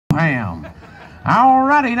ham.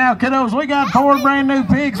 Alrighty now, kiddos, we got 4 brand new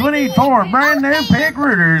pigs. We need 4 brand new pig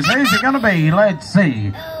rooters. Who's it gonna be? Let's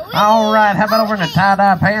see. Alright, how about over in the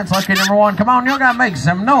tie-dye pants? Lucky number 1. Come on, y'all gotta make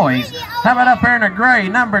some noise. How about up here in the gray?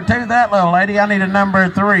 Number 2, that little lady. I need a number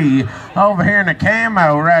 3. Over here in the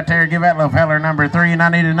camo, right there. Give that little feller number 3, and I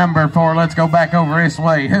need a number 4. Let's go back over this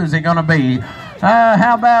way. Who's it gonna be?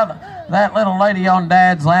 How about that little lady on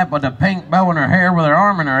Dad's lap with a pink bow in her hair with her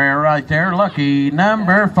arm in her hair right there? Lucky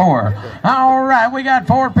number 4. All right, we got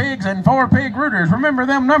 4 pigs and 4 pig rooters. Remember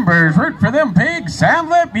them numbers. Root for them pigs.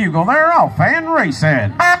 Sound that bugle. They're off and racing.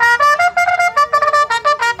 And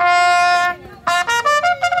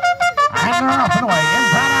they're off and away.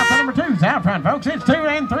 Inside out to number 2's out front, folks. It's 2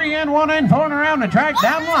 and 3 and 1 and 4 and around the track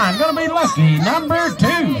down the line. Gonna be lucky number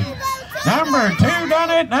 2. Number 2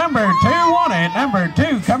 done it. Number 2 won it. Number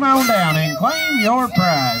 2, come on down and claim your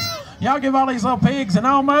prize. Y'all give all these little pigs and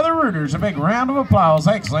all my other rooters a big round of applause.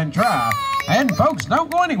 Excellent try. And folks,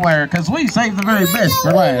 don't go anywhere because we saved the very best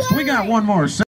for last. We got one more.